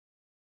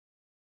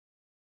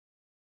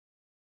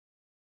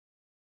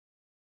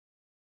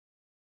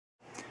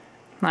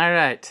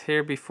Alright,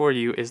 here before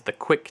you is the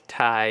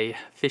QuickTie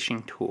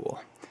fishing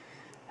tool.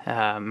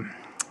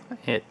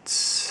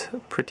 It's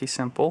pretty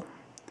simple.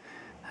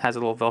 It has a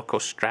little Velcro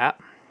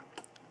strap.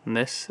 And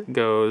this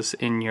goes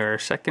in your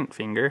second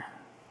finger.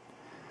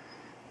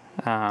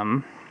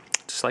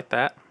 Just like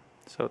that,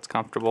 so it's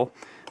comfortable.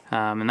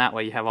 And that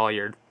way you have all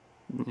your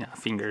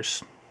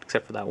fingers,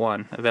 except for that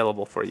one,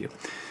 available for you.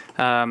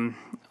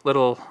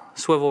 Little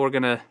swivel we're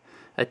going to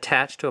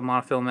attach to a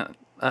monofilament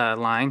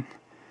line.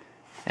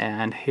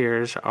 And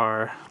here's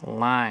our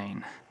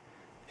line.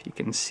 If you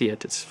can see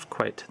it, it's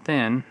quite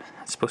thin.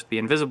 It's supposed to be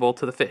invisible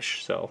to the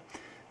fish, so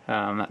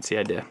that's the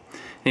idea.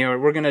 Anyway,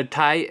 we're going to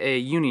tie a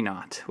uni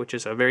knot, which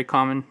is a very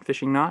common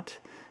fishing knot,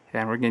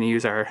 and we're going to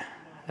use our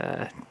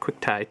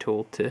QuickTie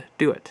tool to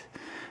do it.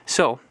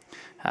 So,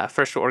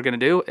 first what we're going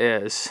to do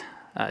is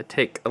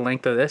take a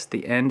length of this.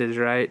 The end is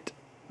right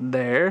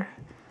there.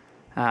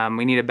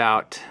 We need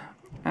about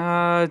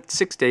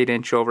 6 to 8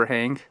 inch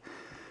overhang.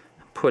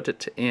 Put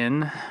it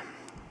in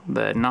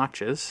the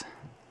notches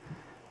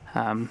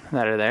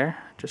that are there,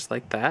 just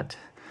like that.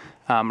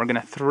 We're going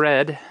to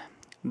thread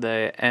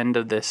the end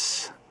of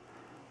this,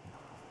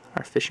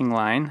 our fishing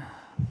line,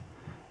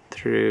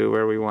 through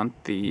where we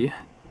want the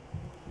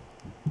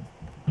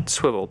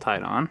swivel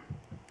tied on,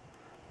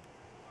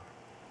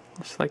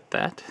 just like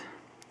that.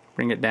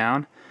 Bring it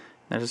down.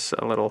 There's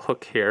a little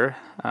hook here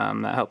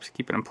that helps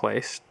keep it in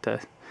place to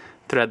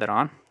thread that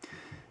on.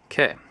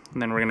 Okay, and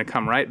then we're going to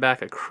come right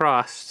back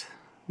across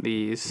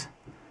these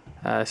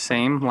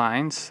same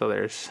lines, so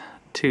there's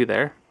 2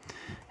 there,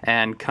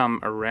 and come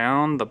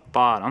around the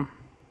bottom,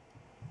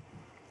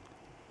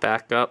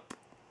 back up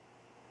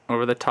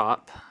over the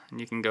top, and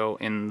you can go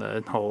in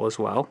the hole as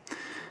well.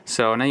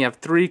 So now you have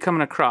 3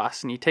 coming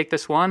across, and you take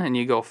this one and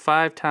you go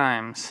 5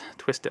 times,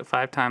 twist it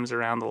 5 times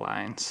around the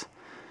lines.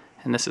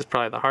 And this is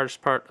probably the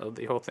hardest part of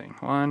the whole thing.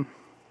 1,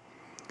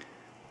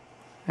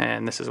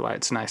 and this is why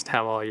it's nice to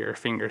have all your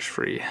fingers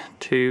free.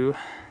 2,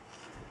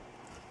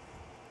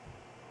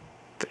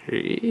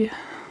 3,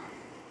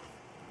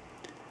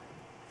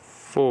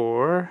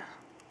 4,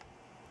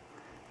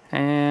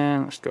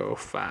 and let's go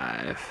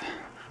 5.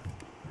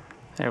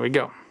 There we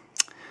go.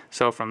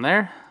 So from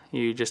there,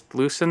 you just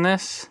loosen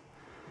this,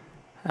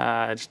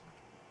 just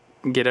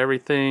get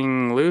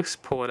everything loose,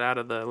 pull it out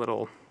of the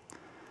little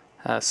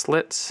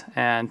slits,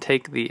 and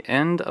take the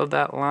end of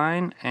that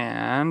line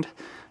and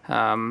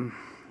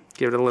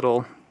give it a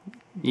little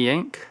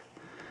yank,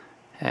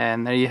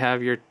 and there you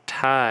have your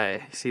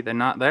tie. See the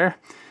knot there?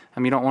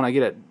 You don't want to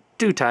get it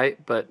too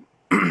tight, but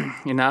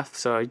enough.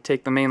 So you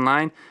take the main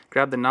line,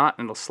 grab the knot,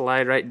 and it'll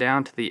slide right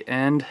down to the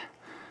end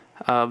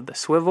of the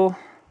swivel.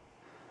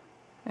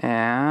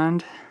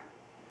 And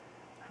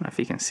I don't know if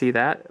you can see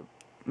that.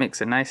 It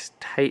makes a nice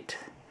tight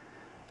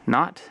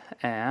knot.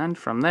 And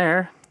from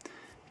there,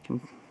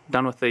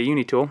 done with the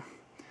uni tool,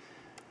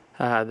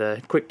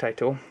 the QuickTie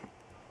tool,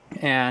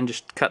 and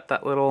just cut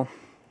that little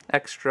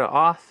extra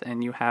off,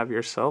 and you have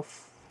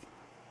yourself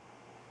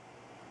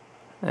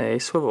a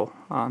swivel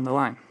on the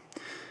line.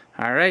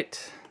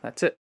 Alright,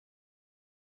 that's it.